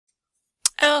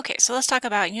Okay, so let's talk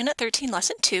about Unit 13,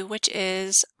 Lesson 2, which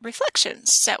is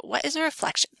reflections. So what is a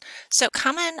reflection? So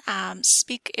common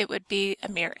speak, it would be a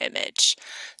mirror image.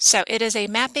 So it is a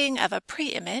mapping of a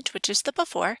pre-image, which is the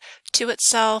before, to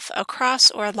itself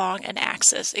across or along an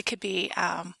axis. It could be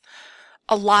a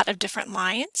lot of different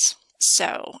lines.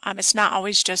 So it's not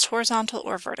always just horizontal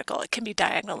or vertical. It can be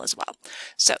diagonal as well.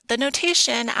 So the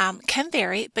notation can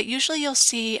vary, but usually you'll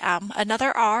see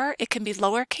another R. It can be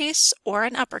lowercase or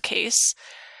an uppercase.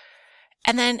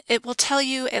 And then it will tell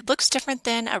you it looks different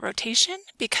than a rotation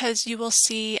because you will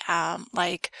see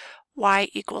like y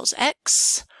equals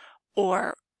x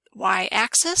or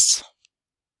y-axis.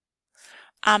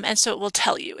 And so it will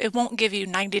tell you. It won't give you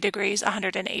 90 degrees,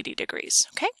 180 degrees,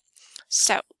 okay?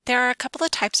 So there are a couple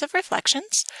of types of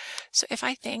reflections. So if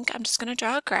I think, I'm just going to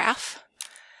draw a graph.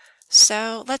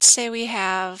 So let's say we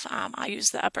have, I'll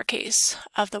use the uppercase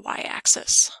of the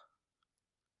y-axis.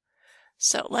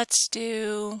 So let's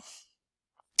do,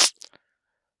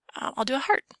 I'll do a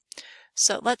heart.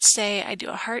 So let's say I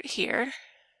do a heart here.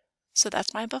 So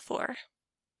that's my before.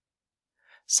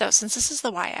 So since this is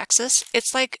the y-axis,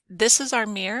 it's like this is our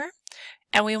mirror.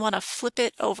 And we want to flip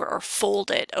it over or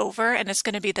fold it over, and it's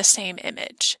going to be the same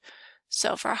image.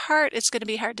 So for a heart, it's going to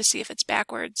be hard to see if it's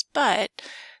backwards, but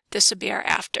this would be our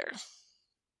after.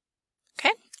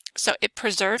 Okay, so it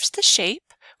preserves the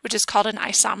shape, which is called an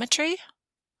isometry.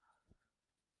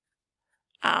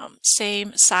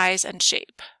 Same size and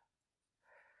shape.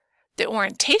 The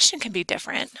orientation can be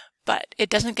different, but it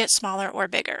doesn't get smaller or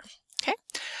bigger. Okay.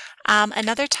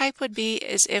 Another type would be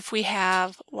is if we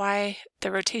have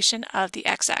the rotation of the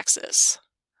x-axis.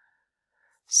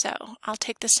 So I'll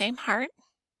take the same heart,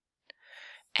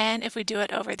 and if we do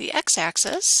it over the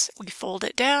x-axis, we fold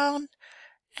it down,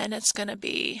 and it's going to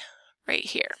be right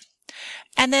here.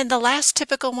 And then the last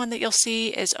typical one that you'll see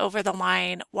is over the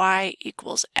line y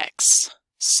equals x.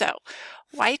 So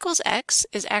y equals x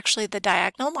is actually the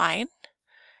diagonal line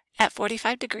at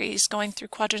 45 degrees going through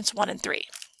quadrants 1 and 3.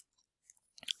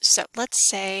 So let's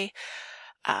say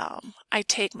I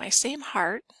take my same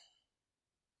heart.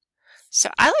 So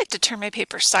I like to turn my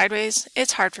paper sideways.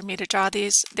 It's hard for me to draw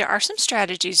these. There are some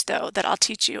strategies though that I'll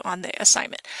teach you on the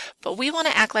assignment, but we want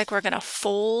to act like we're going to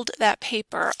fold that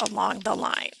paper along the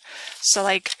line. So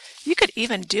like you could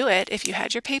even do it if you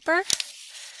had your paper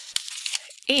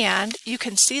and you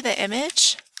can see the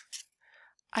image.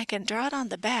 I can draw it on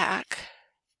the back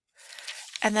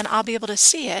and then I'll be able to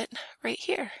see it right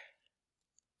here.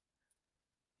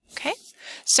 Okay,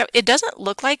 so it doesn't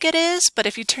look like it is, but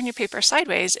if you turn your paper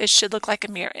sideways, it should look like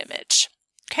a mirror image.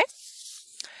 Okay,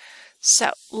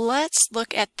 so let's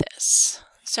look at this.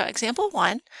 So example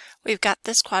 1, we've got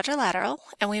this quadrilateral,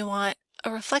 and we want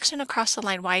a reflection across the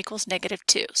line y equals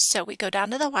 -2. So we go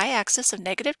down to the y-axis of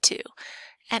 -2,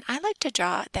 and I like to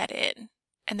draw that in.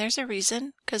 And there's a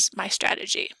reason, because my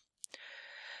strategy.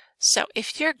 So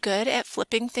if you're good at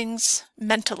flipping things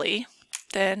mentally,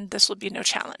 then this will be no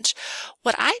challenge.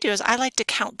 What I do is I like to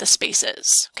count the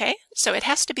spaces, okay? So it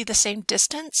has to be the same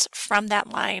distance from that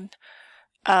line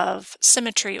of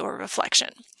symmetry or reflection.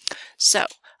 So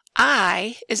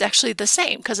I is actually the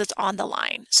same because it's on the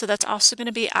line. So that's also going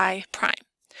to be I prime.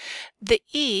 The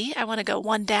E, I want to go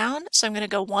 1 down, so I'm going to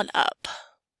go 1 up.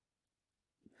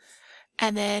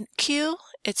 And then Q,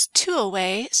 it's 2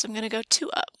 away, so I'm going to go 2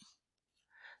 up.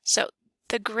 So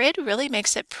the grid really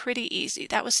makes it pretty easy.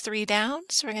 That was 3 down,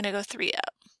 so we're going to go 3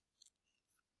 up.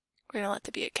 We're going to let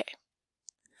the be okay.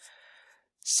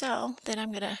 So then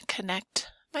I'm going to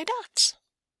connect my dots.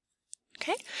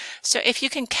 Okay, so if you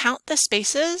can count the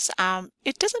spaces,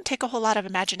 it doesn't take a whole lot of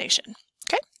imagination.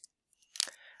 Okay,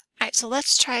 all right, so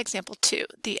let's try example 2.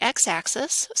 The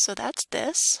x-axis, so that's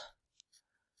this.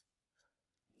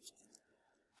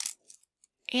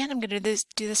 And I'm going to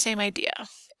do the same idea.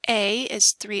 A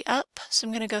is 3 up, so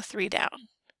I'm going to go 3 down.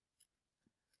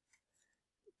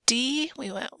 D,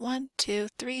 we went 1, 2,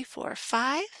 3, 4,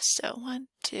 5, so 1,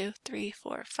 2, 3,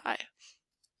 4, 5.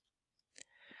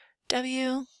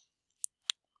 W,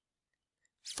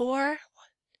 4,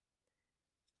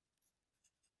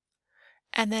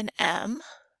 and then M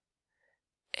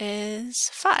is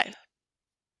 5.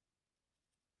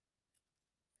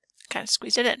 Kind of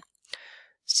squeeze it in.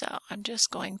 So I'm just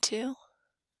going to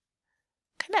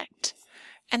connect.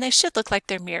 And they should look like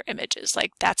they're mirror images,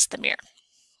 like that's the mirror.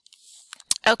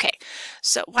 Okay,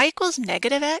 so y equals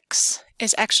 -x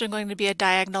is actually going to be a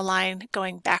diagonal line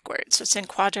going backwards. So it's in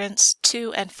quadrants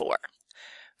 2 and 4.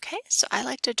 Okay, so I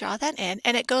like to draw that in,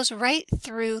 and it goes right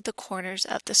through the corners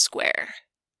of the square.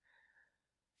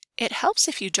 It helps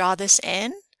if you draw this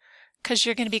in because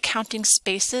you're going to be counting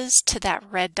spaces to that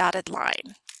red dotted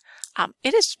line.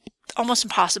 It is almost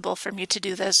impossible for me to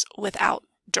do this without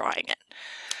drawing it.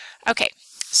 Okay,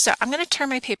 so I'm going to turn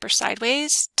my paper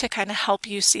sideways to kind of help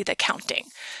you see the counting.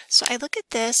 So I look at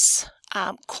this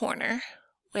corner,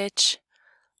 which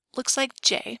looks like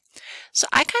J. So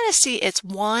I kind of see it's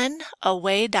 1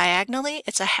 away diagonally.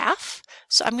 It's a half.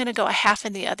 So I'm going to go a half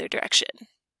in the other direction.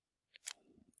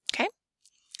 Okay.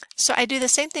 So I do the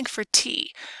same thing for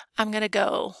T. I'm going to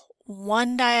go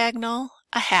 1 diagonal,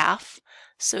 a half.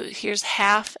 So here's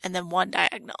half and then 1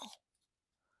 diagonal.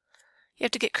 You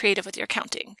have to get creative with your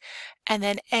counting. And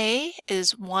then A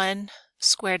is 1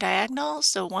 square diagonal,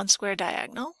 so 1 square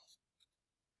diagonal.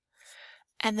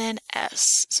 And then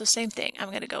S, so same thing. I'm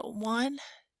going to go 1,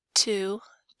 2,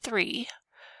 3,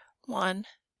 1,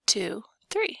 2,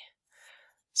 3.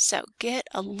 So get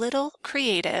a little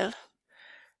creative.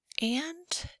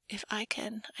 And if I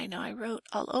can, I know I wrote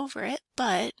all over it,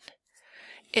 but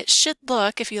it should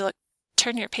look, if you look,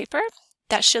 turn your paper,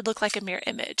 that should look like a mirror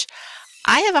image.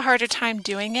 I have a harder time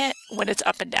doing it when it's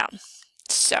up and down.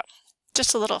 So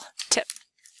just a little tip.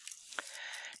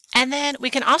 And then we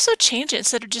can also change it.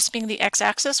 Instead of just being the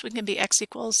x-axis, we can be x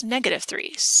equals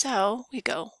 -3. So we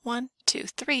go 1, 2,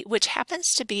 3, which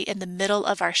happens to be in the middle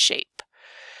of our shape.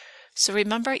 So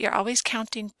remember, you're always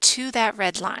counting to that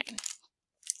red line.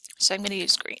 So I'm going to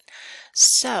use green.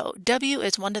 So W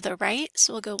is 1 to the right,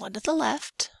 so we'll go 1 to the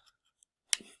left.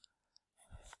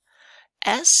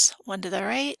 S, 1 to the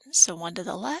right, so 1 to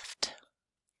the left.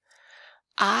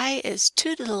 I is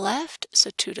 2 to the left, so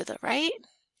 2 to the right.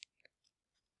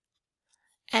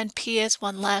 And P is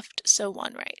 1 left, so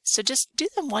 1 right. So just do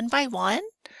them one by one,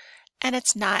 and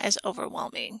it's not as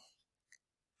overwhelming.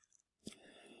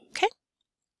 Okay.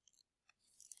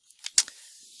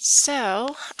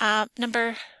 So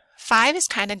number 5 is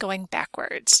kind of going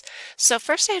backwards. So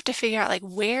first I have to figure out, like,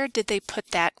 where did they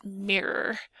put that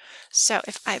mirror? So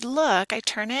if I look, I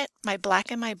turn it, my black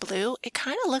and my blue, it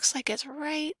kind of looks like it's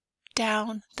right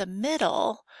down the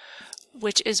middle,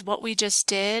 which is what we just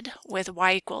did with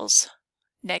y equals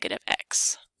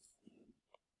 -x.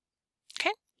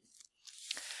 Okay.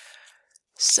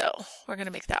 So we're going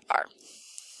to make that R.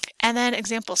 And then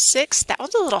example 6, that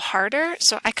one's a little harder.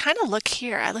 So I kind of look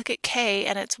here. I look at K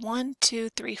and it's 1, 2,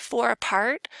 3, 4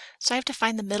 apart. So I have to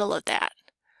find the middle of that.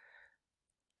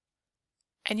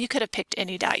 And you could have picked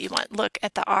any dot you want. Look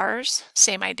at the R's,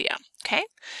 same idea. Okay.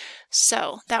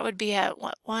 So that would be at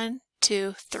what? 1,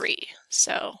 2, 3.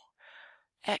 So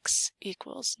x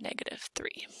equals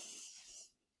 -3.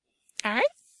 All right.